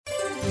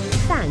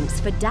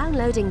Thanks for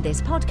downloading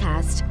this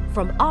podcast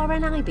from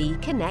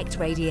RNIB Connect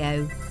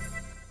Radio.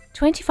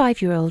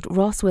 25-year-old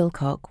Ross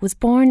Wilcock was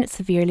born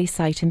severely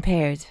sight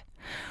impaired.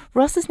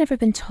 Ross has never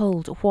been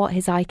told what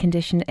his eye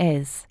condition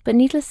is, but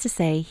needless to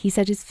say, he's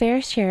had his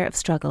fair share of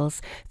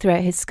struggles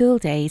throughout his school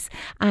days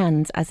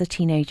and as a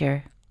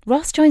teenager.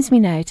 Ross joins me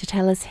now to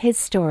tell us his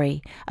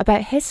story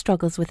about his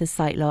struggles with his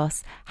sight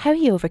loss, how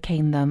he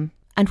overcame them,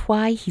 and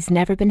why he's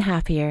never been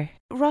happier.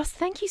 Ross,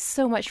 thank you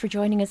so much for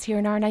joining us here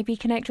on RNIB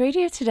Connect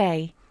Radio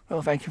today.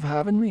 Well, thank you for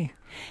having me.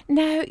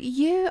 Now,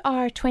 you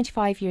are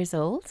 25 years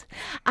old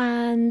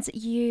and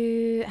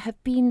you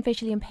have been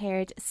visually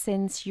impaired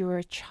since you were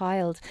a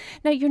child.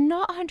 Now, you're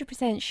not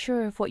 100%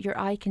 sure of what your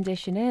eye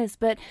condition is,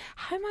 but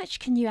how much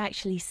can you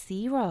actually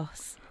see,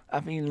 Ross?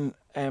 I've been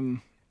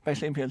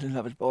visually impaired since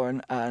I was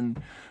born,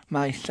 and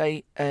my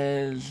sight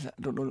is, I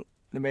don't know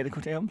the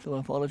medical term, so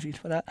apologies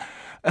for that.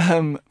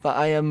 But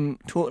I am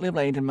totally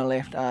blind in my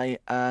left eye,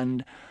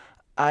 and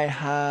I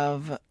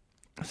have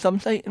some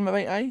sight in my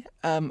right eye.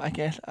 I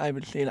guess I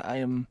would say that I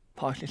am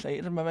partially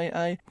sighted in my right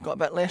eye. Got a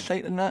bit less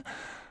sight than that.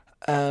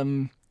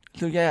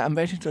 So yeah, I'm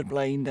registered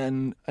blind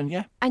and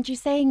yeah. And you're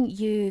saying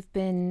you've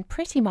been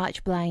pretty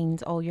much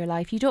blind all your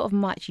life. You don't have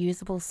much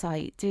usable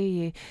sight, do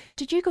you?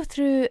 Did you go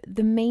through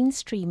the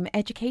mainstream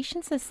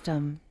education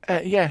system?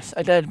 Yes,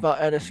 I did,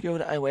 but the school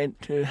that I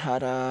went to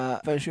had a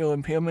visual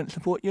impairment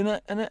support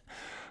unit in it.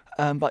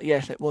 But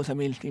yes, it was a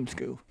mainstream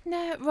school.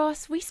 Now,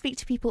 Ross, we speak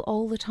to people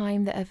all the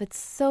time that have had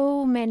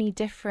so many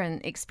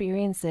different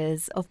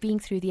experiences of being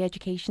through the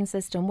education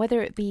system,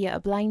 whether it be at a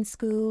blind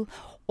school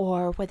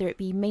or whether it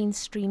be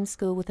mainstream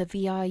school with a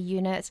VI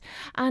unit.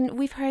 And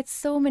we've heard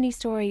so many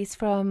stories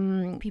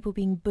from people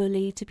being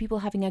bullied to people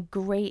having a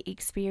great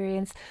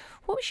experience.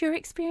 What was your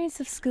experience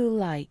of school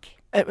like?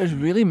 It was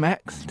really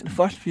mixed. The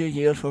first few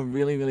years were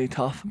really, really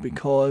tough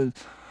because,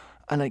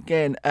 and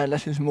again,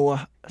 this is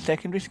more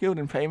secondary school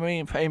than primary.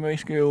 In primary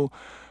school,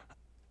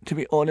 to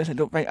be honest, I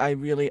don't think I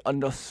really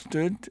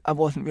understood. I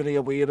wasn't really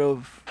aware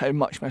of how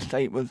much my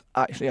sight was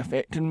actually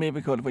affecting me,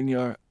 because when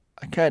you're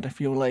a kid, I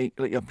feel like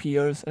your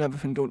peers and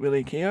everything don't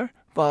really care.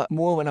 But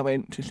more when I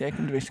went to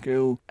secondary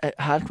school, it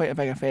had quite a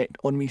big effect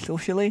on me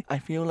socially. I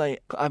feel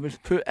like I was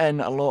put in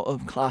a lot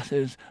of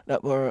classes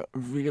that were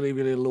really,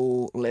 really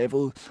low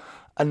levels.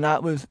 And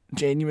that was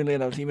genuinely,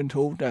 and I was even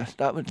told this,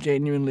 that was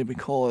genuinely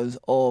because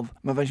of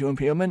my visual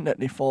impairment, that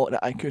they thought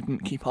that I couldn't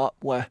keep up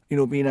with,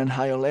 being in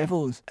higher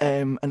levels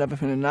and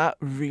everything. And that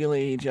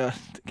really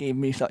just gave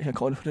me such a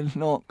confidence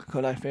knock,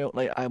 because I felt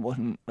like I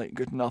wasn't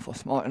good enough or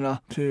smart enough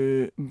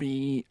to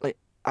be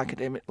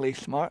academically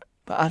smart.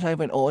 But as I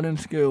went on in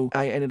school,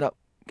 I ended up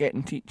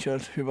getting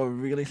teachers who were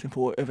really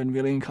supportive and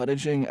really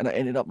encouraging, and I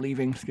ended up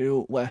leaving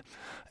school with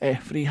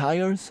 3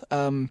 hires,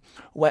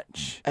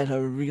 which is a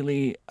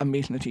really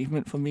amazing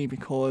achievement for me,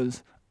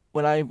 because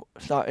when I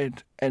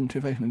started in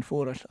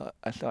 2004,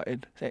 I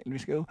started secondary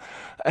school,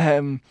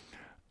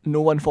 no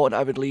one thought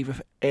I would leave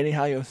with any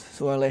hires,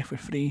 so I left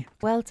with 3.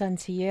 Well done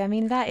to you. I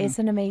mean, that is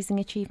an amazing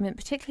achievement,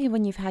 particularly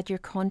when you've had your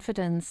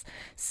confidence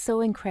so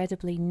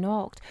incredibly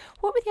knocked.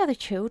 What were the other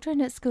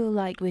children at school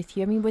like with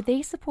you? I mean, were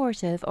they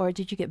supportive, or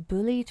did you get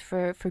bullied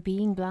for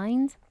being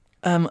blind?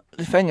 The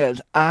thing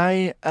is,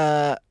 I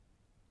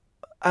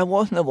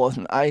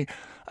wasn't.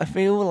 I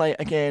feel like,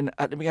 again,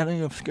 at the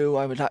beginning of school,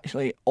 I was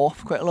actually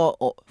off quite a lot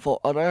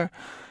for other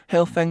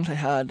health things. I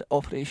had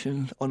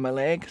operations on my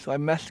leg, so I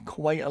missed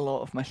quite a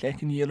lot of my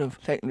second year of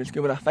secondary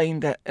school. But I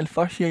find that in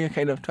first year you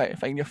kind of try to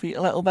find your feet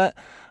a little bit,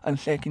 and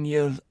second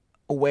year's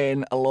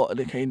when a lot of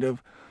the kind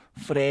of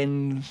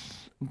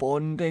friends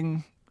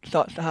bonding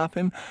starts to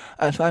happen.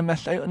 And so I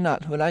missed out on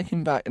that. So when I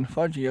came back in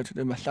third year to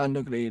do my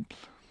standard grade,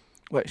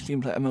 which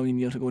seems like a million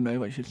years ago now,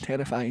 which is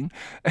terrifying,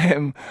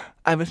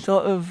 I was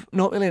sort of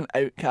not really an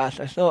outcast.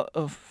 I sort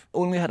of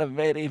only had a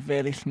very,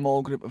 very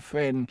small group of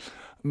friends,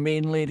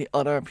 mainly the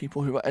other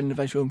people who were in the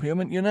visual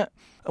impairment unit,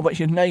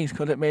 which is nice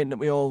because it meant that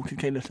we all could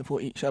kind of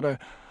support each other.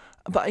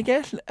 But I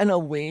guess in a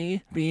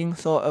way, being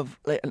sort of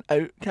like an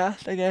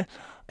outcast,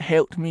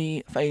 helped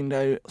me find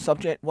out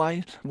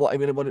subject-wise what I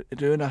really wanted to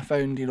do, and I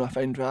found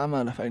drama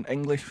and I found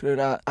English through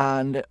that,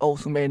 and it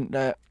also meant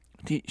that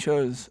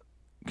teachers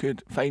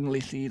could finally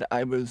see that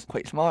I was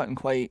quite smart and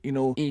quite,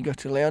 eager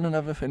to learn and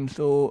everything.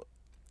 So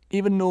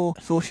even though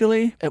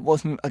socially it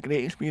wasn't a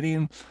great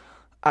experience,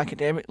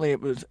 academically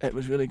it was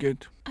really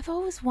good. I've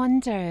always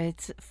wondered,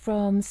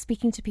 from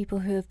speaking to people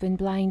who have been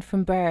blind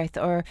from birth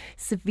or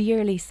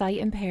severely sight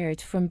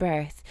impaired from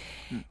birth,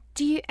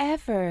 do you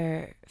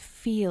ever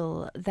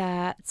feel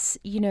that,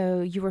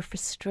 you were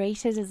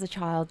frustrated as a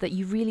child, that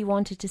you really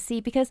wanted to see?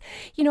 Because,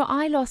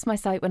 I lost my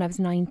sight when I was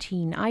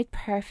 19. I had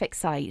perfect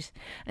sight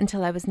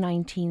until I was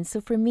 19. So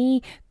for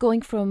me,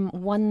 going from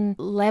one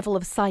level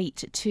of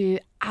sight to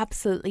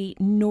absolutely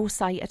no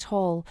sight at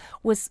all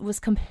was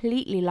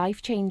completely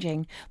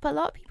life-changing. But a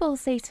lot of people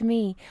say to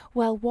me,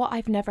 well, what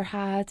I've never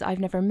had, I've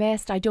never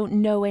missed, I don't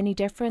know any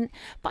different.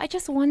 But I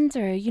just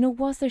wonder,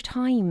 was there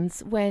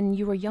times when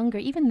you were younger,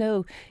 even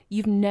though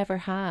you've never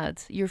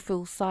had your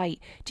full sight,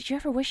 did you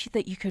ever wish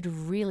that you could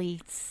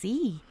really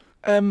see?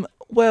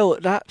 Well,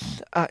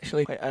 that's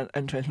actually quite an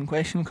interesting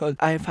question because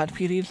I've had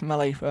periods in my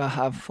life where I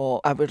have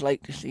thought I would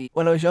like to see.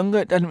 When I was younger,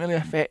 it didn't really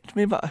affect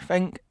me, but I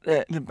think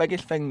that the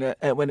biggest thing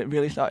that when it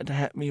really started to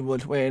hit me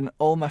was when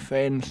all my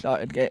friends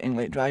started getting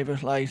like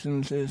driver's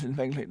licenses and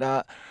things like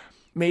that.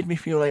 Made me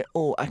feel like,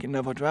 oh, I can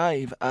never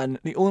drive. And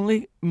the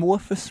only more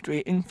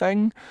frustrating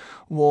thing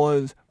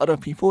was other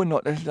people,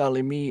 not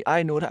necessarily me.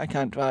 I know that I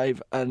can't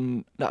drive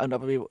and that I'll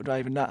never be able to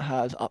drive, and that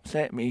has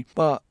upset me.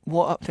 But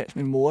what upsets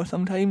me more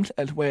sometimes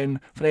is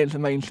when friends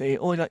of mine say,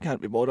 oh, that can't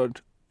be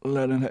bothered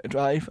learning how to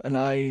drive, and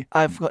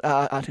I've got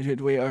that attitude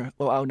where,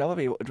 well, I'll never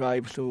be able to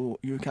drive, so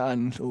you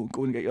can, so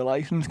go and get your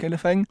licence kind of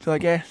thing. So I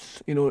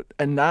guess,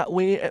 in that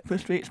way it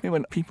frustrates me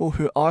when people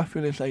who are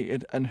fully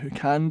sighted and who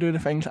can do the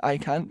things that I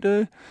can't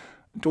do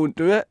don't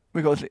do it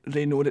because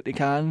they know that they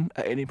can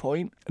at any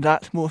point.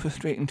 That's more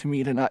frustrating to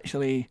me than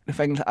actually the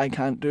things that I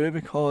can't do,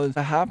 because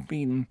I have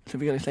been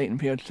severely sight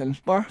impaired since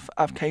birth.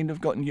 I've kind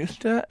of gotten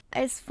used to it.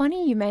 It's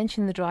funny you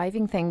mentioned the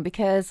driving thing,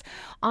 because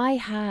I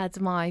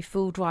had my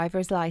full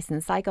driver's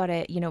license. I got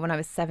it, when I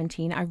was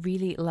 17. I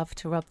really love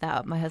to rub that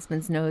up my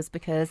husband's nose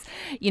because,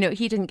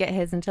 he didn't get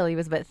his until he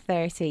was about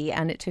 30,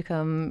 and it took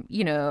him,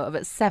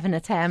 about 7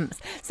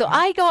 attempts. So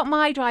I got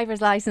my driver's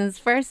license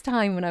first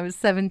time when I was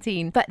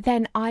 17. But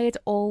then I had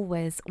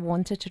always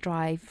wanted to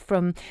drive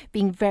from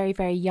being very,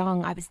 very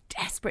young. I was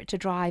desperate to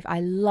drive. I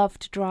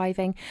loved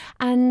driving.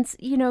 And,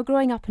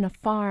 growing up on a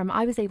farm,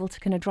 I was able to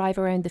kind of drive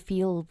around the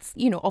fields,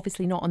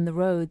 obviously not on the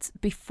roads,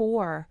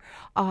 before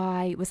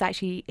I was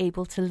actually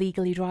able to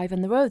legally drive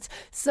on the roads.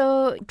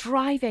 So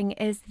driving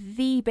is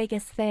the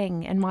biggest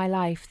thing in my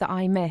life that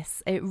I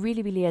miss. It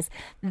really, really is.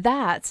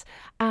 That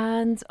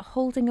and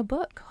holding a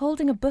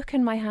book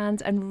in my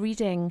hand and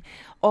reading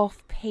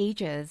off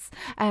pages.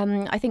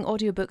 I think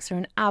audiobooks are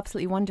an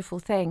absolutely wonderful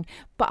thing,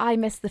 but I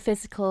miss the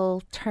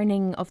physical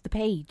turning of the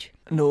page.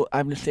 No,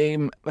 I'm the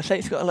same. My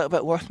sight's got a little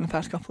bit worse in the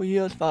past couple of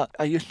years, but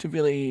I used to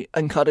really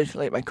encourage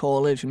my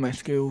college and my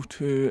school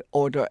to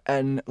order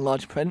in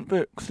large print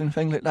books and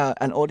things like that,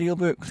 and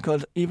audiobooks,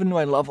 because even though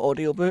I love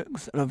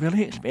audiobooks, they're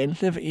really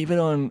expensive, even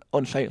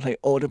on sites like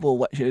Audible,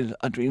 which is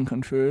a dream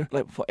come true,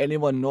 for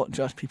anyone, not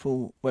just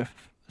people with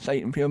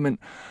sight impairment,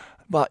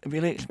 but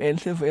really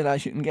expensive,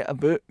 whereas you can get a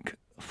book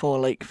for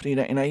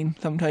 $3.99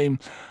 sometimes.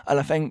 And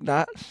I think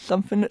that's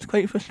something that's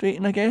quite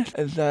frustrating, I guess,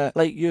 is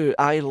like you,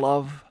 I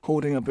love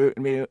holding a book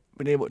and being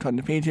able to turn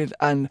the pages,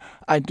 and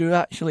I do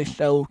actually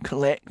still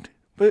collect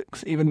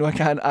books, even though I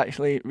can't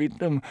actually read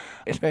them,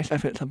 especially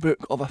if it's a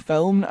book of a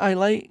film that I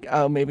like.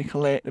 I'll maybe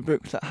collect the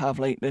books that have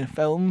the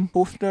film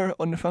poster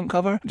on the front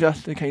cover,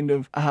 just to kind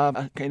of have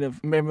a kind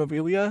of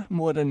memorabilia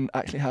more than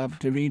actually have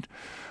to read.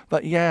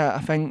 But yeah,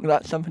 I think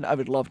that's something that I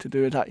would love to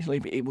do, is actually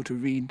be able to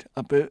read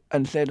a book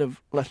instead of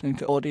listening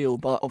to audio.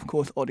 But of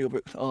course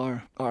audiobooks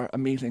are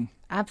amazing.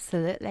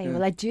 Absolutely. Yeah.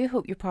 Well, I do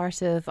hope you're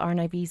part of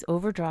RNIB's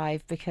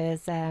Overdrive,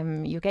 because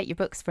you'll get your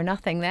books for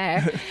nothing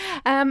there.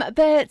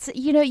 But,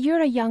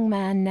 you're a young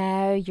man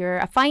now. You're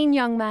a fine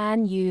young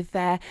man. You've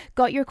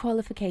got your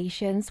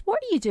qualifications. What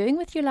are you doing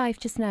with your life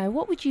just now?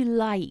 What would you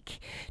like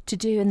to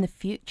do in the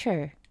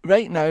future?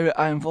 Right now,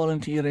 I'm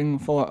volunteering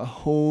for a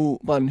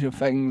whole bunch of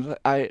things.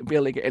 I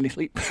barely get any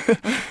sleep.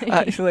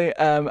 Actually,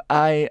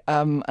 I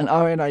am an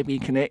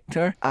RNIB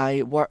connector.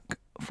 I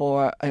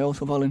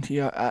also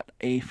volunteer at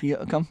a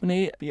theatre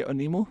company, Theatre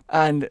Nemo,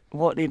 and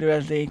what they do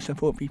is they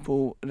support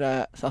people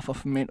that suffer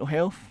from mental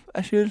health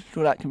issues.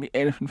 So that can be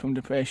anything from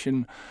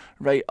depression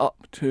right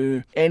up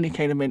to any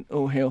kind of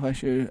mental health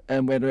issue,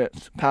 whether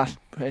it's past,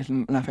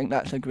 present, and I think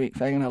that's a great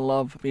thing, and I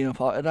love being a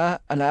part of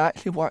that. And I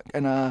actually work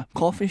in a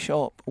coffee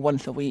shop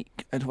once a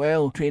week as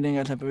well, training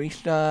as a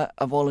barista,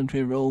 a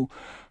voluntary role.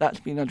 That's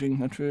been a dream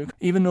come true.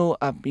 Even though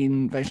I've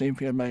been visually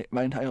impaired my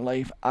entire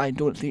life, I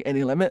don't see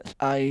any limits.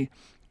 I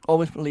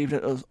always believe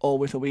that there's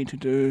always a way to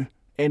do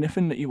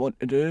anything that you want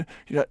to do.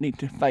 You don't need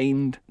to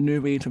find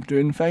new ways of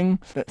doing things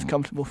that's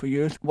comfortable for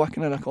you.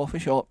 Working in a coffee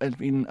shop has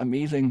been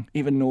amazing,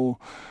 even though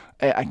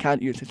I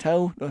can't use the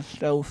till. There's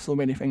still so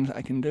many things that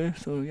I can do,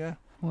 so yeah.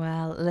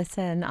 Well,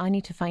 listen, I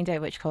need to find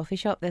out which coffee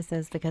shop this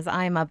is, because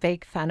I'm a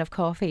big fan of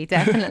coffee,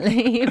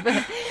 definitely.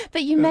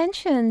 but you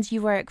mentioned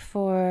you work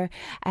for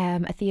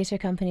a theatre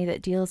company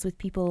that deals with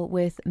people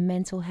with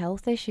mental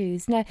health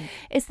issues. Now,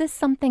 is this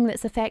something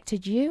that's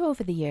affected you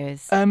over the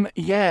years?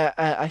 Yeah,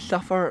 I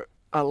suffer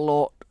a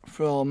lot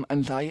from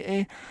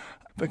anxiety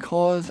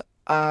because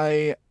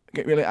I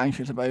get really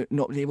anxious about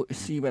not being able to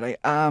see where I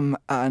am,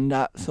 and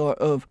that sort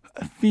of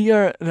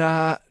fear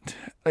that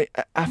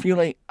I feel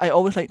like I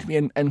always like to be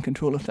in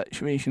control of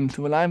situations.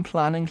 So when I'm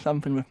planning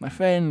something with my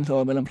friends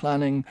or when I'm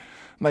planning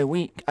my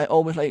week, I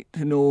always like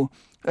to know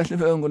this is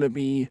where I'm going to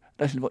be,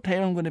 this is what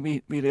time I'm going to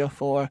be there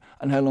for,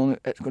 and how long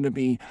it's going to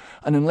be.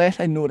 And unless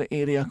I know the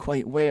area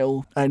quite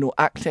well, I know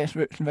access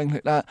routes and things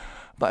like that,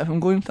 but if I'm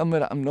going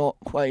somewhere that I'm not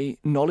quite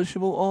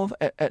knowledgeable of,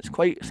 it's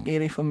quite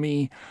scary for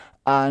me,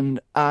 and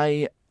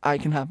I I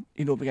can have,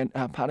 begin to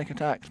have panic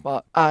attacks,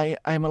 but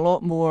I'm a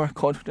lot more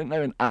confident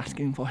now in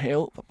asking for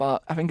help,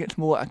 but I think it's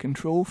more a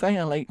control thing.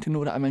 I like to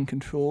know that I'm in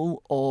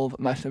control of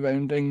my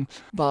surroundings,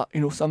 but,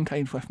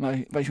 sometimes with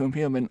my visual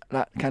impairment,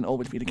 that can't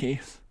always be the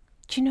case.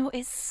 Do you know,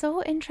 it's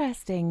so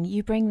interesting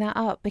you bring that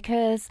up,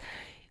 because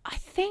I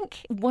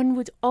think one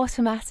would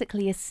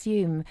automatically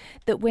assume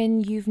that when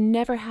you've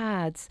never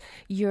had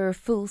your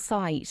full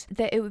sight,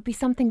 that it would be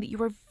something that you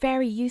were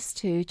very used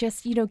to,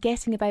 just,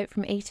 getting about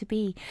from A to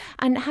B.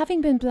 And having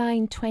been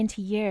blind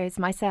 20 years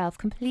myself,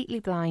 completely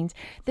blind,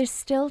 there's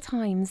still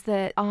times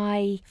that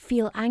I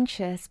feel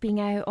anxious being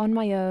out on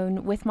my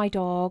own with my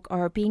dog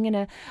or being in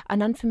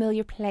an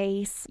unfamiliar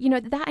place.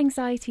 That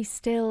anxiety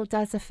still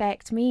does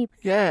affect me.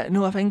 Yeah,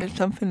 no, I think it's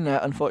something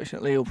that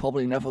unfortunately will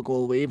probably never go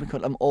away,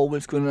 because I'm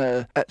always going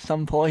to, at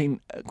some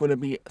point, going to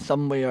be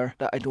somewhere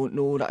that I don't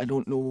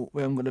know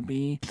where I'm going to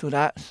be. So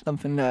that's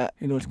something that,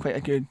 is quite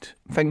a good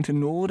thing to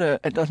know,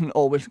 that it doesn't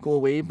always go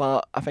away,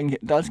 but I think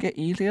it does get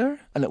easier,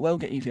 and it will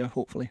get easier,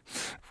 hopefully.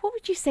 What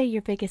would you say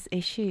your biggest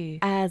issue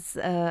as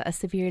a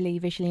severely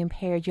visually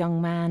impaired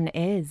young man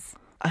is?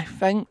 I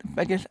think the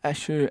biggest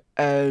issue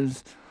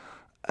is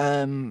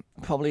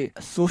probably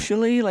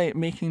socially, like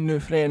making new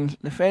friends.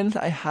 The friends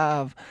that I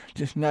have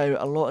just now,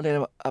 a lot of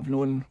them I've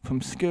known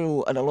from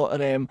school, and a lot of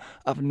them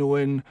I've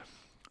known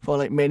for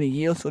like many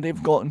years, so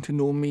they've gotten to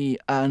know me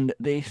and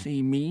they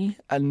see me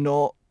and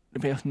not the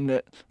person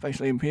that's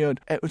visually impaired.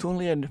 It was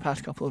only in the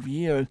past couple of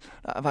years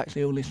that I've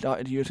actually only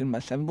started using my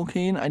symbol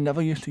cane. I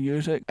never used to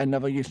use it. I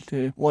never used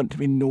to want to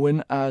be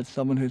known as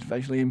someone who's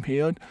visually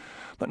impaired.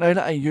 But now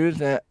that I use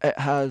it, it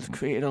has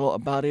created a lot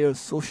of barriers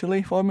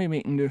socially for me,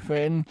 making new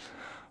friends.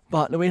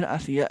 But the way that I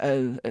see it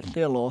is, it's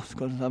their loss,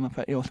 because I'm a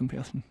pretty awesome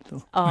person.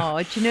 So.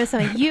 Oh, do you know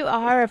something? You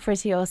are a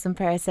pretty awesome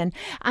person.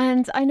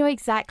 And I know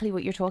exactly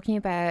what you're talking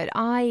about.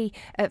 I,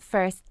 at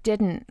first,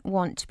 didn't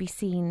want to be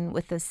seen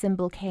with the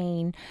symbol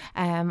cane.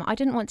 I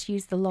didn't want to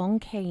use the long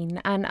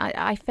cane. And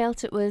I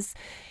felt it was...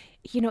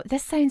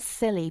 this sounds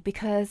silly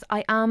because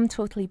I am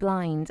totally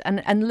blind.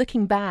 And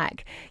looking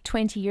back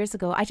 20 years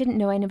ago, I didn't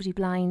know anybody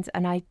blind,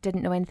 and I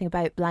didn't know anything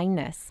about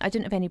blindness. I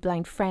didn't have any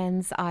blind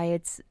friends. I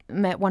had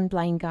met one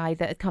blind guy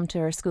that had come to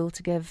our school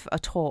to give a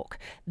talk.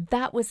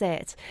 That was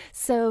it.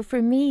 So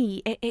for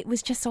me, it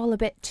was just all a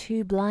bit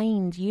too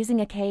blind, using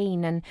a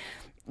cane and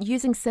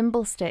using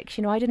symbol sticks.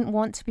 I didn't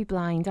want to be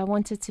blind. I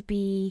wanted to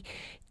be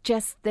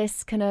just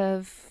this kind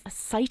of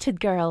sighted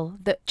girl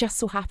that just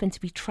so happened to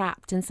be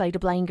trapped inside a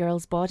blind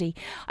girl's body.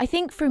 I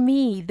think for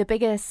me, the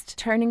biggest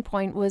turning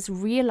point was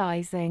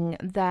realising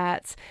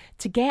that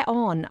to get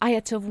on, I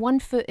had to have 1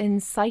 foot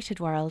in sighted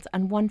world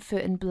and 1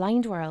 foot in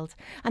blind world.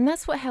 And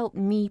that's what helped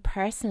me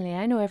personally.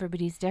 I know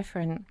everybody's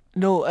different.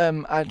 No,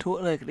 I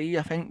totally agree.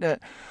 I think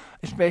that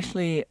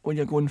especially when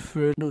you're going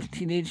through those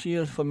teenage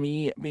years, for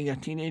me, being a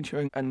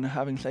teenager and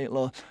having sight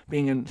loss,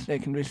 being in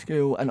secondary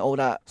school and all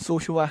that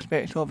social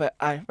aspects of it,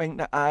 I think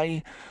that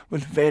I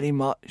was very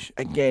much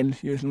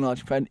against using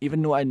large print,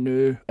 even though I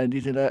knew I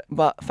needed it.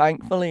 But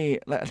thankfully,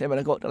 like I said, when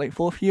I got to like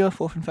fourth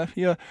and fifth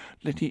year,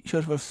 the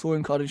teachers were so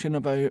encouraging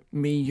about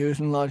me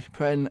using large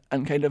print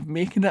and kind of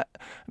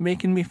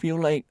making me feel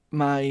like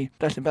my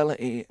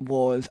disability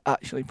was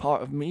actually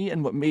part of me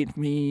and what made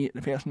me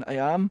the person I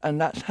am.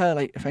 And that's how I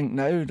like to think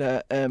now,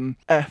 that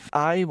if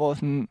I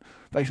wasn't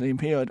visually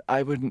impaired,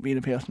 I wouldn't be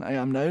the person I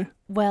am now.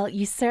 Well,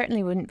 you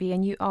certainly wouldn't be,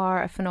 and you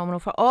are a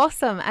phenomenal,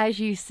 awesome, as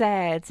you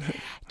said.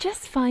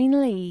 Just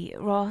finally,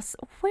 Ross,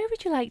 where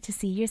would you like to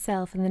see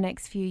yourself in the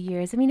next few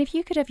years? I mean, if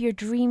you could have your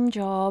dream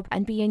job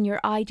and be in your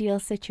ideal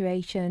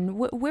situation,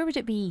 where would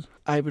it be?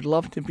 I would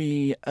love to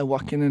be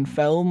working in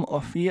film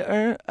or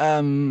theatre,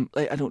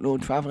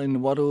 travelling the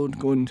world,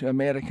 going to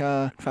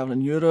America,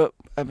 travelling Europe,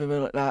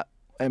 everywhere like that,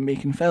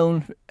 making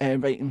films,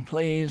 writing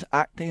plays,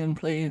 acting in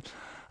plays,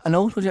 and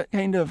also just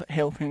kind of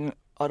helping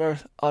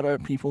other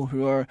people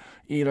who are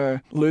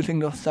either losing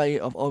their sight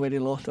or have already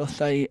lost their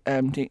sight,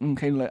 taking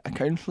kind of like a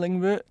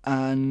counselling route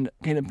and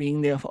kind of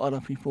being there for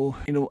other people.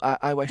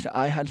 I wish that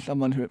I had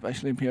someone who was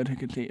visually impaired who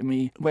could say to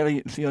me, whether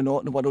you can see or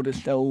not, the world is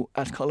still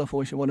as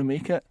colourful as you want to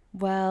make it.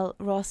 Well,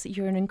 Ross,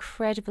 you're an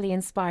incredibly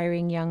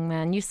inspiring young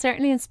man. You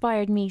certainly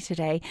inspired me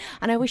today,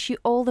 and I wish you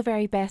all the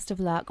very best of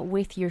luck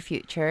with your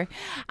future.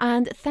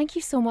 And thank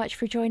you so much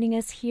for joining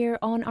us here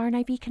on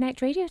RNIB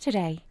Connect Radio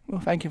today.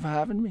 Well, thank you for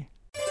having me.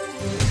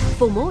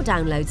 For more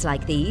downloads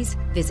like these,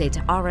 visit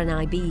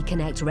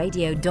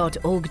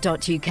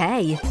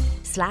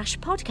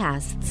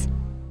rnibconnectradio.org.uk/podcasts.